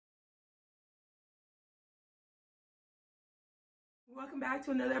Welcome back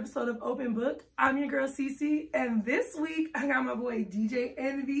to another episode of Open Book. I'm your girl Cece, and this week I got my boy DJ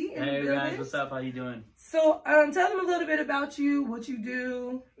Enve in the building. Hey guys, what's up? How you doing? So, tell them a little bit about you, what you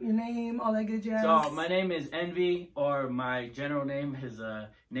do, your name, all that good jazz. So my name is Enve, or my general name is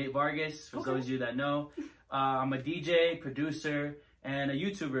Nate Vargas. For those of you that know, I'm a DJ, producer, and a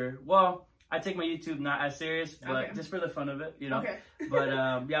YouTuber. Well, I take my YouTube not as serious, but just for the fun of it, you know. Okay. But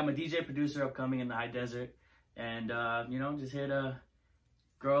yeah, I'm a DJ, producer, upcoming in the high desert, and you know, just here to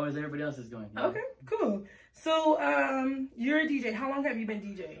grow as everybody else is going. You know? Okay, cool. So, you're a DJ. How long have you been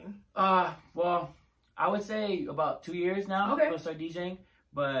DJing? Well, I would say about 2 years now. Okay. To start DJing,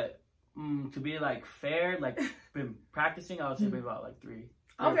 but to be like fair, like been practicing, I would say maybe about like three.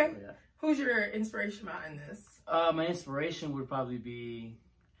 Okay. Yeah. Who's your inspiration behind this? My inspiration would probably be,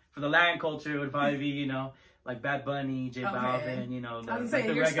 for the Latin culture, it would probably be, you know, like Bad Bunny, J Balvin, you know. I was like saying,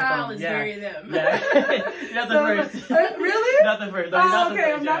 the your reggaeton. style is very them. Yeah. Not the first. Really? Not the first. Oh, not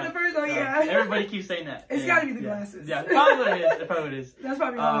okay, I'm not the first. Oh, yeah. Everybody keeps saying that. It's got to be the glasses. Yeah, probably what it is. Probably what it is. That's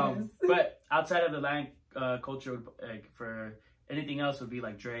probably all it is. But outside of the Latin culture, like for anything else would be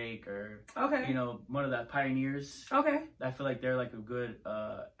like Drake or, you know, one of the pioneers. Okay. I feel like they're like a good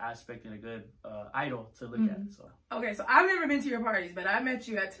aspect and a good idol to look at. So. Okay, so I've never been to your parties, but I met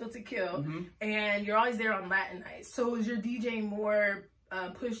you at Tilted Kill, and you're always there on Latin nights. So is your DJ more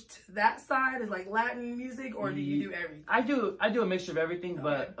pushed to that side, is like Latin music, or do you do everything? I do a mixture of everything,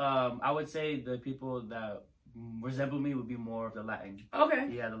 but I would say the people that resemble me would be more of the Latin. Okay.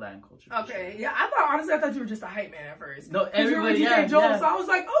 Yeah, the Latin culture. Okay. Sure. Yeah, I thought you were just a hype man at first. No, everybody. You were DJ Joel, so I was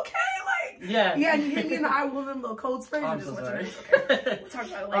like, okay, like. Yeah. Yeah, you hit me in the eye with one of them little cold sprays. I'm so sorry. Okay. We'll talk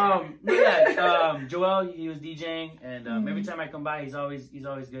about it later. Joel, he was DJing, and every time I come by, he's always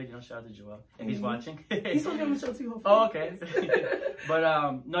good. You know, shout out to Joel if he's watching. He's still on the show too. Hopefully. Oh, okay.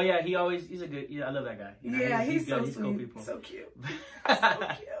 But no, yeah, he's a good. Yeah, I love that guy. You know, yeah, he's so He's sweet. cool people. So cute. So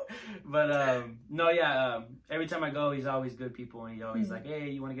cute. But no, yeah. Every time I go, he's always good people, and he's always like, "Hey,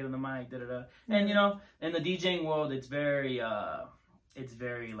 you want to get on the mic?" Da da da. And you know, in the DJing world, it's very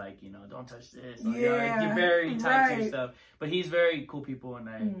like, you know, don't touch this. Or, you know, like, you're very tight to your stuff. But he's very cool people,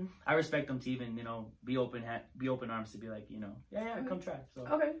 and I respect him to even, you know, be open arms to be like, you know, come try. So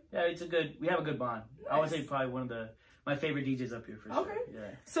yeah, we have a good bond. Nice. I would say probably one of my favorite DJs up here for sure. Yeah.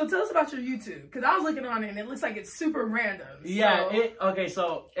 So tell us about your YouTube, because I was looking on it and it looks like it's super random. Yeah.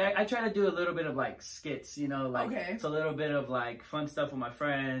 So I try to do a little bit of like skits, you know, like it's a little bit of like fun stuff with my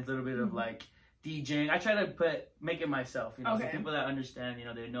friends, a little bit of like DJing. I try to make it myself, you know, so people that understand, you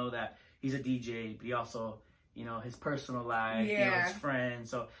know, they know that he's a DJ, but he also, you know, his personal life, you know, his friends.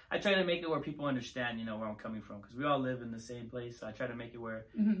 So I try to make it where people understand, you know, where I'm coming from, because we all live in the same place. So I try to make it where,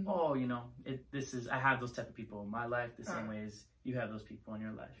 oh, you know, I have those type of people in my life the same way as you have those people in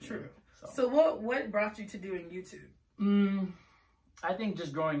your life. True. So what brought you to doing YouTube? I think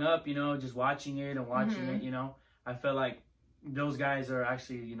just growing up, you know, just watching it, you know, I felt like those guys are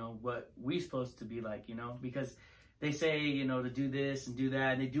actually, you know, what we supposed to be like, you know, because they say, you know, to do this and do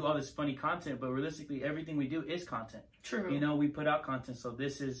that, and they do all this funny content, but realistically, everything we do is content. True. You know, we put out content, so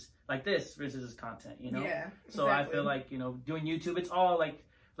this is, like this, for instance, is content, you know? Yeah, exactly. So I feel like, you know, doing YouTube, it's all like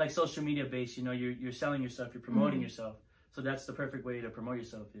social media based, you know, you're selling yourself, you're promoting yourself. So that's the perfect way to promote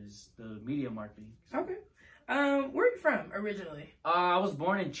yourself, is the media marketing. So. Okay. Where are you from originally? I was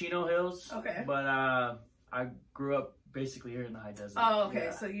born in Chino Hills. Okay. But I grew up basically here in the high desert. Oh, okay.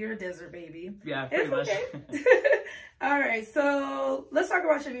 Yeah. So you're a desert baby. Yeah, pretty much. All right. So let's talk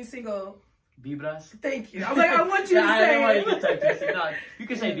about your new single. Vibras. Thank you. I was like, I want you to say I didn't want you to type this. No, you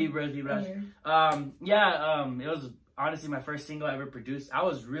can say Vibras. It was honestly my first single I ever produced. I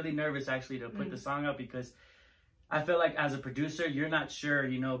was really nervous actually to put the song out, because I feel like as a producer, you're not sure,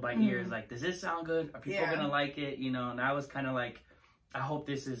 you know, by ears, like, does this sound good? Are people gonna like it? You know, and I was kind of like, I hope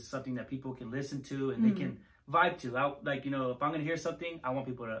this is something that people can listen to and they can vibe to. Like, you know, if I'm gonna hear something, I want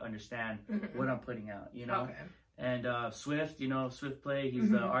people to understand what I'm putting out, you know. And Swift, you know, Swift Play, he's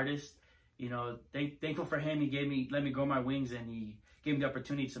the artist. You know, thankful for him. He let me grow my wings, and he gave me the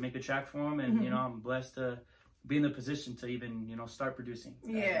opportunity to make a track for him. And you know, I'm blessed to be in the position to even, you know, start producing.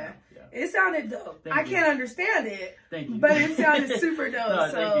 Yeah. It sounded dope. I can't understand it. Thank you. But it sounded super dope. No,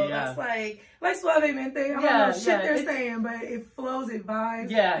 so thank you, that's like Suavemente. I don't know shit they're saying, but it flows, it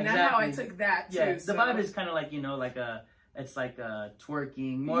vibes. Yeah, and that's how I took that too. Yeah, the vibe is kind of like, you know, it's like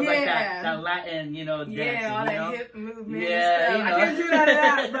twerking, more like that Latin, you know, dancing, all you that know? hip movement. Yeah, you know. I can't do none of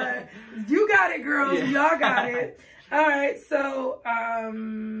that, but you got it, girls. Y'all got it. All right, so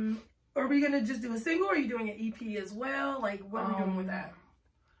are we gonna just do a single, or are you doing an EP as well? Like, what are we doing with that?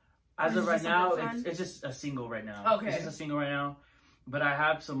 As of right now, it's just a single right now. Okay. It's just a single right now. But I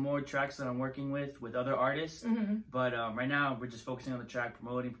have some more tracks that I'm working with other artists. But right now, we're just focusing on the track,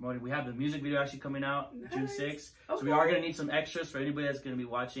 promoting. We have the music video actually coming out June 6th. Okay. So we are going to need some extras for anybody that's going to be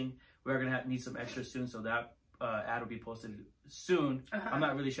watching. We are going to need some extras soon, so that ad will be posted soon. I'm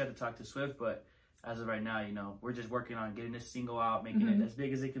not really sure to talk to Swift, but as of right now, you know, we're just working on getting this single out, making it as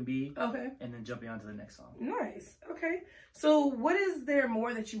big as it can be. Okay. And then jumping on to the next song. Nice. Okay. So what is there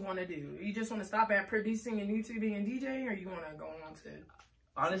more that you want to do? You just want to stop at producing and YouTubing and DJing, or you want to go on to...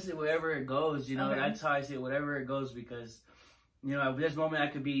 Honestly, wherever it goes, you know, that's how I see it, whatever it goes, because, you know, at this moment I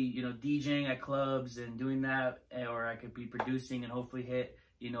could be, you know, DJing at clubs and doing that, or I could be producing and hopefully hit,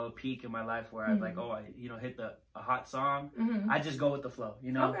 you know, a peak in my life where I'm like, oh, I, you know, hit a hot song. I just go with the flow,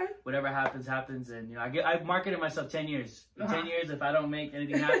 you know, whatever happens, and, you know, I've marketed myself 10 years. In 10 years, if I don't make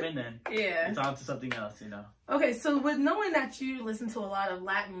anything happen, then it's on to something else, you know. Okay, so with knowing that you listen to a lot of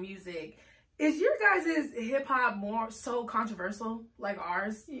Latin music, is your guys' hip hop more so controversial like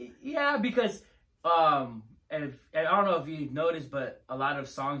ours? Yeah, because and I don't know if you've noticed, but a lot of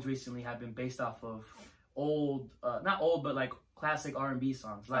songs recently have been based off of old, not old, but like classic R&B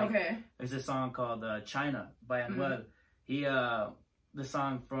songs. Like there's a song called China by Enve. He the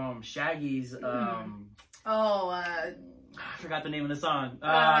song from Shaggy's I forgot the name of the song.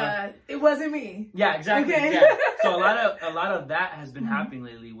 It Wasn't Me. Yeah, exactly. Okay. Yeah. So a lot of that has been happening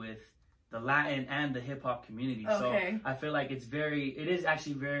lately with the Latin and the hip hop community. So I feel like it is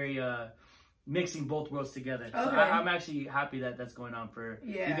actually very mixing both worlds together. So I'm actually happy that that's going on for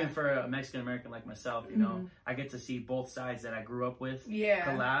even for a Mexican American like myself. You know, I get to see both sides that I grew up with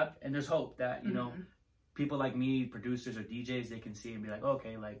collab, and there's hope that you know people like me, producers or DJs, they can see and be like,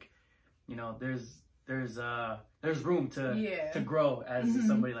 okay, like you know, there's room to grow as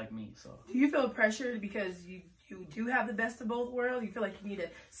somebody like me. So do you feel pressured because you do have the best of both worlds? You feel like you need to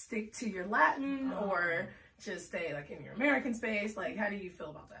stick to your Latin or just stay like in your American space? Like, how do you feel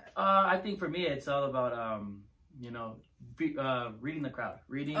about that? I think for me, it's all about, you know, reading the crowd,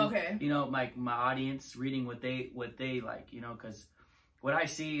 reading, you know, like my audience, reading what they like, you know, because what I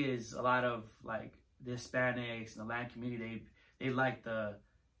see is a lot of like the Hispanics and the Latin community, they like the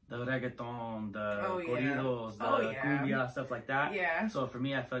reggaeton, the corridos, the cumbia, stuff like that. Yeah. So for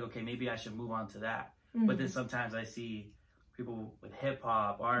me, I feel like, okay, maybe I should move on to that. But then sometimes I see people with hip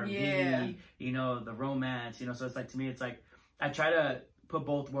hop, R&B, you know, the romance, you know. So it's like, to me, it's like I try to put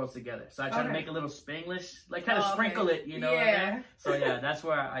both worlds together. So I try to make a little Spanglish, like kind of sprinkle it, you know. What I mean? So yeah, that's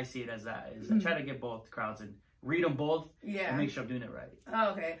where I see it as that. Is I try to get both crowds and read them both and make sure I'm doing it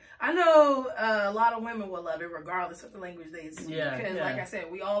right. Okay. I know a lot of women will love it regardless of the language they speak. Because like I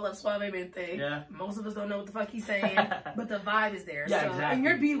said, we all love Suavemente. Yeah. Most of us don't know what the fuck he's saying, but the vibe is there. Yeah, exactly. And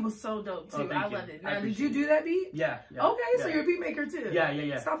your beat was so dope too. I loved it. Now, did you do that beat? Yeah. Okay, so you're a beat maker too.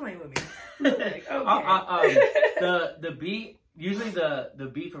 Yeah. Stop playing with me. Like, okay. The beat, usually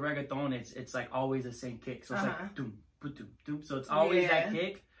the beat for reggaeton, it's like always the same kick. So it's like doom, doom, doom. So it's always that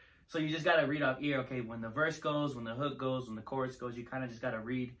kick. So you just got to read off ear, okay, when the verse goes, when the hook goes, when the chorus goes, you kind of just got to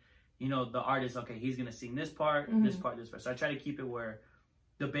read, you know, the artist, okay, he's going to sing this part, this part, this part. So I try to keep it where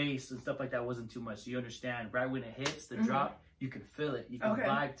the bass and stuff like that wasn't too much. So you understand right when it hits the drop, you can feel it. You can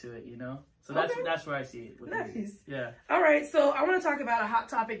vibe to it, you know? So that's where I see it. Nice. Yeah. All right. So I want to talk about a hot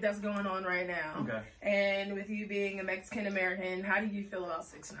topic that's going on right now. Okay. And with you being a Mexican American, how do you feel about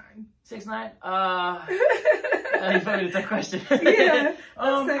 6ix9ine? 6ix9ine? You put me a tough question. Yeah.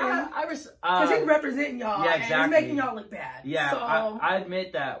 Because he's representing y'all. Yeah, exactly. And he's making y'all look bad. Yeah. So, I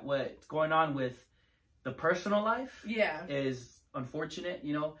admit that what's going on with the personal life is unfortunate,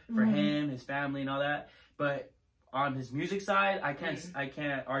 you know, for him, his family, and all that. But on his music side, I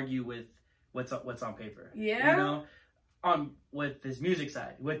can't argue with what's on paper. Yeah. You know, with his music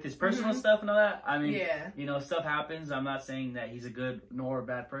side, with his personal stuff and all that. I mean, you know, stuff happens. I'm not saying that he's a good nor a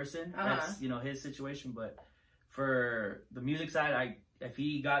bad person. That's, you know, his situation. But for the music side, if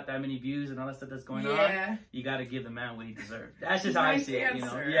he got that many views and all that stuff that's going on, you got to give the man what he deserves. That's just how I see it, you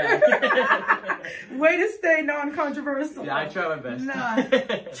know. Yeah. Way to stay non-controversial. Yeah, I try my best. Nah,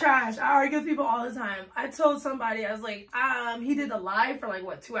 trash. I argue with people all the time. I told somebody, I was like, he did the live for like,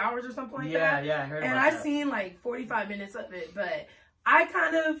 what, 2 hours or something like that? Yeah, I heard about that. And I seen like 45 minutes of it, but I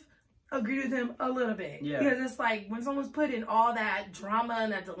kind of agreed with him a little bit. Yeah. Because it's like, when someone's put in all that drama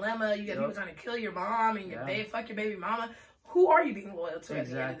and that dilemma, you got people trying to kill your mom and fuck your baby mama. Who are you being loyal to at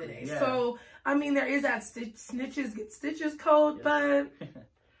the end of the day? Yeah. So, I mean, there is that snitches get stitches code, but,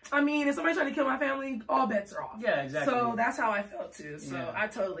 I mean, if somebody's trying to kill my family, all bets are off. Yeah, exactly. So, that's how I felt, too. So, I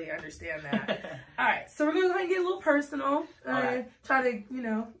totally understand that. All right, so we're going to go ahead and get a little personal. Try to, you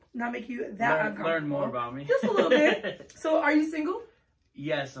know, not make you that uncomfortable. Learn more about me. Just a little bit. So, are you single?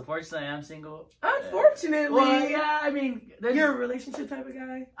 Yes, unfortunately, I am single. Unfortunately. Well, yeah, I mean... You're a relationship type of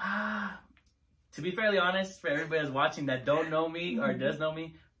guy? To be fairly honest, for everybody that's watching that don't know me or does know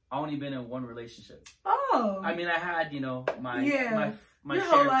me, I've only been in one relationship. Oh. I mean, I had, you know, my your share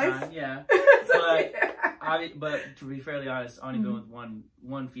whole of life. time. Yeah. But to be fairly honest, I've only been with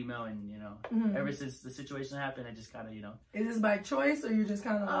one female, and, you know, ever since the situation happened, I just kind of, you know. Is this by choice, or you're just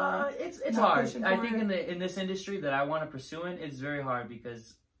kind of it's hard. I think in this industry that I want to pursue in, it's very hard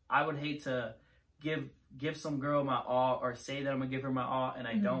because I would hate to give some girl my all or say that I'm gonna give her my all, and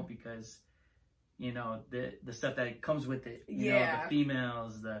I don't, because, you know, the stuff that comes with it. You know, the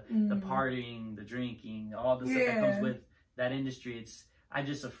females, the partying, the drinking, all the stuff that comes with that industry. I'm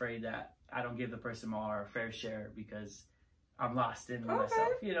just afraid that I don't give the person my all or a fair share because I'm lost in myself,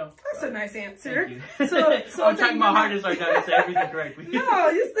 you know. That's a nice answer. Thank you. So I'm trying my hardest right now to say everything correctly. No,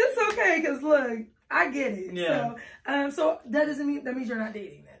 it's okay, because look, I get it. Yeah. So that doesn't mean, that means you're not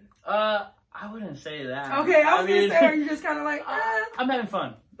dating then? I wouldn't say that. Okay, I was going to say, are you just kind of like, I'm having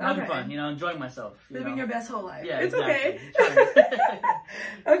fun. I'm having fun, you know, enjoying myself. Living your best whole life. Yeah, it's exactly.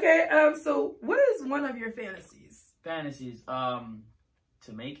 okay. Okay, so what is one of your fantasies? Fantasies,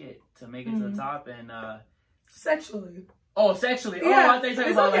 to make it to the top, and sexually. Oh, sexually. Yeah, I think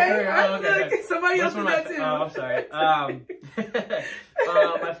talking about okay. like her. Okay. Somebody else did that too. Oh, I'm sorry.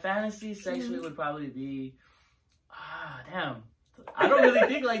 My fantasy sexually would probably be, damn. I don't really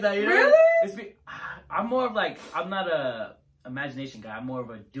think like that, you know? Really? I'm more of like, I'm not a imagination guy. I'm more of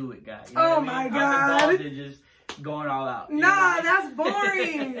a do it guy. You know oh what my I mean? God. I'm involved in just going all out. Nah, that's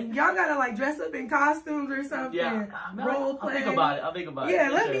boring. Y'all gotta like dress up in costumes or something. Yeah. Role play. I'll think about it. Yeah,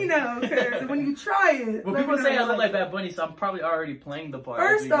 let me know. Because when you try it. Well, people say I look like Bad Bunny, so I'm probably already playing the part.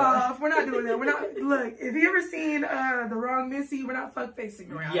 First off, we're not doing that. We're not, look, if you ever seen The Wrong Missy, we're not fuck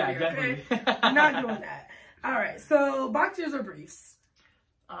facing around here, definitely. Okay? We're not doing that. All right, so boxers or briefs?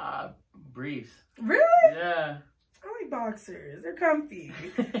 Briefs. Really? Yeah. I like boxers. They're comfy.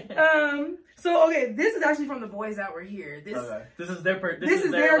 So okay, this is actually from the boys that were here. This is their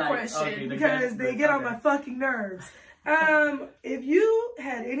question because they get on my fucking nerves. If you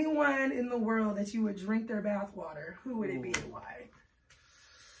had anyone in the world that you would drink their bathwater, who would it be and why?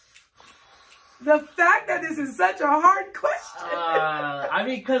 The fact that this is such a hard question. I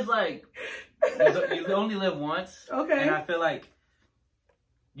mean, cause like you only live once. Okay. And I feel like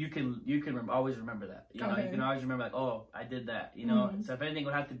you can always remember that. You know, you can always remember like, oh, I did that. You know, so if anything, it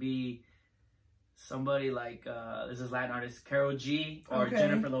would have to be somebody like this is Latin artist Karol G or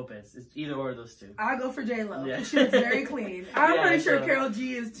Jennifer Lopez. It's either or of those two. I'll go for J-Lo. Yeah. She looks very clean. I'm pretty sure Karol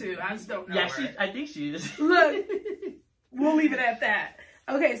G is too. I just don't know. Yeah, I think she is. Look, we'll leave it at that.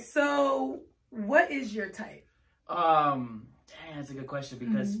 Okay, so what is your type? Dang, that's a good question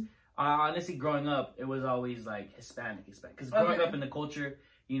because honestly, growing up, it was always like Hispanic. Because growing up in the culture,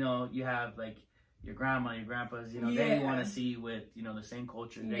 you know, you have like your grandma, your grandpas, you know, they want to see you with, you know, the same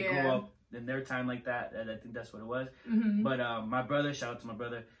culture. They grew up in their time like that, and I think that's what it was. But my brother, shout out to my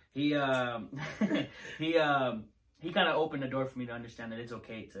brother, he he kind of opened the door for me to understand that it's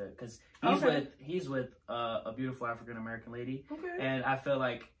okay to, because he's with a beautiful African American lady, and I feel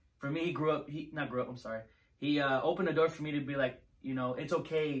like for me, he opened the door for me to be like, you know, it's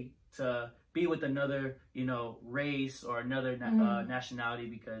okay to be with another, you know, race or another nationality,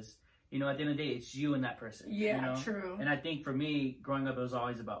 because, you know, at the end of the day, it's you and that person. Yeah, you know? True. And I think for me, growing up, it was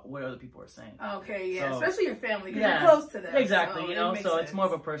always about what other people are saying. Okay, yeah, so, especially your family, because you're close to them. Exactly, so you know, so it's more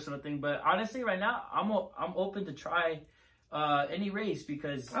of a personal thing. But honestly, right now, I'm open to try any race,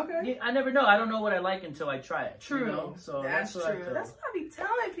 because I never know. I don't know what I like until I try it. True. You know? So that's true. That's what I be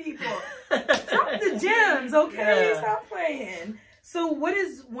telling people. Drop the gems, okay? Stop playing. So what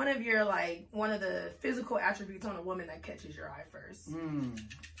is one of the physical attributes on a woman that catches your eye first?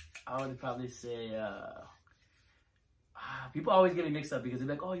 I would probably say, people always get me mixed up because they're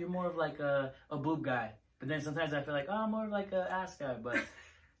like, oh, you're more of like a boob guy. But then sometimes I feel like, oh, I'm more of like an ass guy. But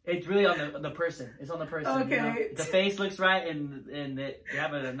it's really on the person. It's on the person. Okay. You know? If the face looks right and they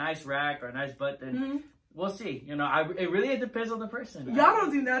have a nice rack or a nice butt, then we'll see. You know, it really depends on the person. Y'all don't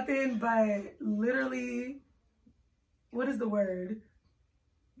do nothing but literally... What is the word?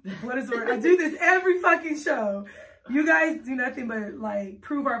 I do this every fucking show. You guys do nothing but like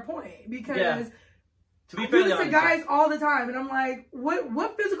prove our point, because to be fairly honest, to guys all the time, and I'm like,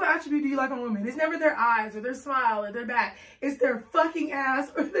 what physical attribute do you like on women? It's never their eyes or their smile or their back. It's their fucking ass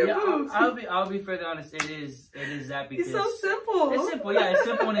or their boobs. I'll be fairly honest. It is that, because it's so simple. It's simple, yeah. It's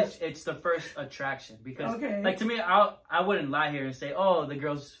simple, and it's the first attraction, because like to me, I wouldn't lie here and say, oh, the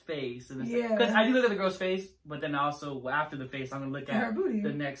girl's face, because I do look at the girl's face, but then also after the face, I'm gonna look at her booty,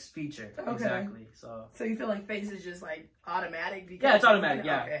 the next feature. Exactly. So you feel like face is just like automatic? Because yeah, it's automatic.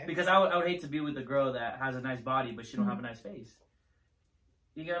 Yeah, okay. because I would hate to be with a girl that has a nice body but she don't have a nice face.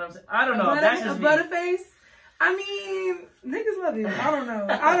 You get what I'm saying? I don't know. That's just me. Butterface. I mean, niggas love it. I don't know.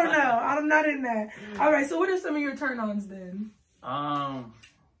 I'm not in that. All right. So what are some of your turn-ons then?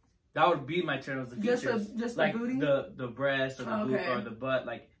 That would be my turn-ons. The features, just like the booty, the breast or the boot or the butt.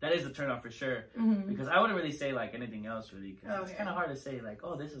 Like that is a turn-on for sure. Because I wouldn't really say like anything else really. Cause it's kind of hard to say like,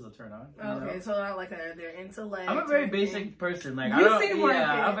 oh, this is a turn-on. Okay, so not like they're into legs. I'm a very basic person. Like you seem like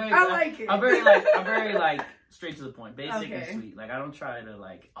it. I like it. I'm very like straight to the point, basic and sweet. Like I don't try to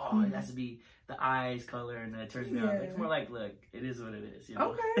like, oh, it has to be the eyes color and then it turns me on. It's more like, look, it is what it is. You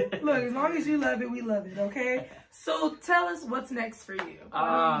know? Okay. Look, as long as you love it, we love it. Okay. So tell us what's next for you. What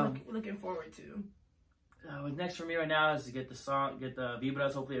are you looking forward to? What's next for me right now is to get the song, get the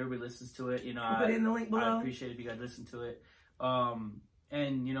Vibras. Hopefully everybody listens to it. You know, put it in the link below. I appreciate if you guys listen to it.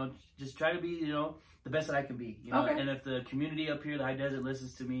 And you know, just try to be, you know, the best that I can be. You know, and if the community up here, the High Desert,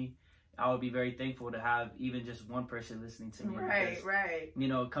 listens to me, I would be very thankful to have even just one person listening to me. Right, because, right. You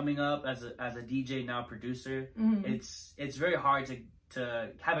know, coming up as a DJ now producer, it's very hard to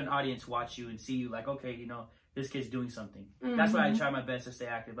have an audience watch you and see you like, okay, you know, this kid's doing something. That's why I try my best to stay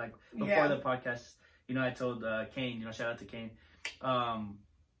active. Like before the podcast, you know, I told Kane, you know, shout out to Kane.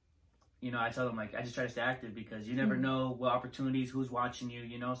 You know, I tell him like I just try to stay active because you never know what opportunities, who's watching you,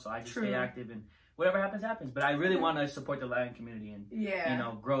 you know. So I just stay active and whatever happens, happens. But I really want to support the Latin community and, you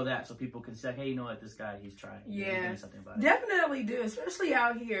know, grow that so people can say, hey, you know what, this guy, he's trying. He's doing something about it. Definitely do, especially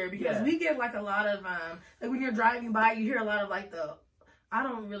out here because we get like a lot of, like when you're driving by, you hear a lot of like I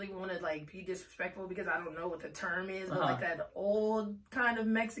don't really want to like be disrespectful because I don't know what the term is, but like that old kind of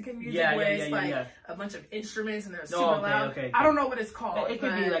Mexican music where it's like a bunch of instruments and they're super loud. I don't know what it's called. It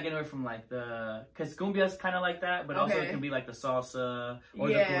could be like anywhere from like because cumbia's kind of like that, but also it can be like the salsa or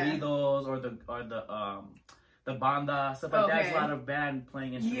the corridos or the banda, stuff like that. There's a lot of band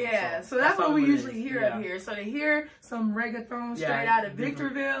playing instruments. Yeah, so that's what we usually hear up here. So to hear some reggaeton straight out of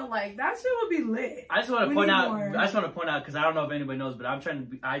Victorville, like that shit would be lit. I just want to point out because I don't know if anybody knows, but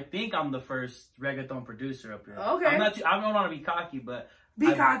I think I'm the first reggaeton producer up here. Okay. I don't want to be cocky, but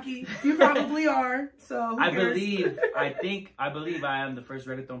cocky. You probably are. So I believe I am the first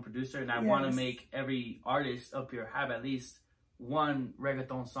reggaeton producer, and I want to make every artist up here have at least one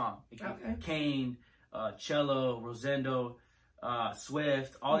reggaeton song. Kane, Cello, Rosendo,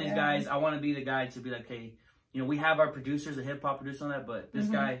 Swift, all these guys. I want to be the guy to be like, hey, you know, we have our producers, a hip hop producer on that, but this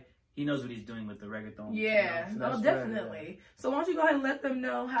guy, he knows what he's doing with the reggaeton. Yeah, you know? So definitely. So why don't you go ahead and let them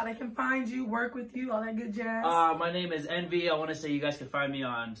know how they can find you, work with you, all that good jazz. My name is Enve. I want to say you guys can find me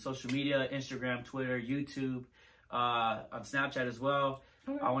on social media, Instagram, Twitter, YouTube, on Snapchat as well.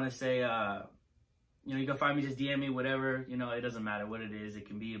 I want to say, you know, you can find me, just DM me, whatever. You know, it doesn't matter what it is. It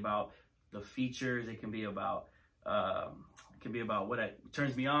can be about the features, it can be about what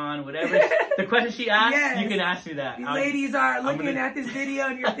turns me on, whatever. The question she asked, you can ask me that. Ladies are looking at this video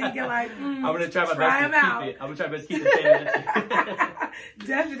and you're thinking like, I'm gonna try my best to keep it. I'm gonna try my best to keep it.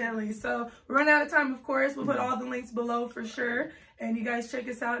 Definitely. So we're running out of time, of course. We'll put all the links below for sure. And you guys check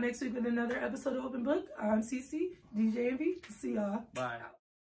us out next week with another episode of Open Book. I'm CC, DJ Enve. See y'all. Bye.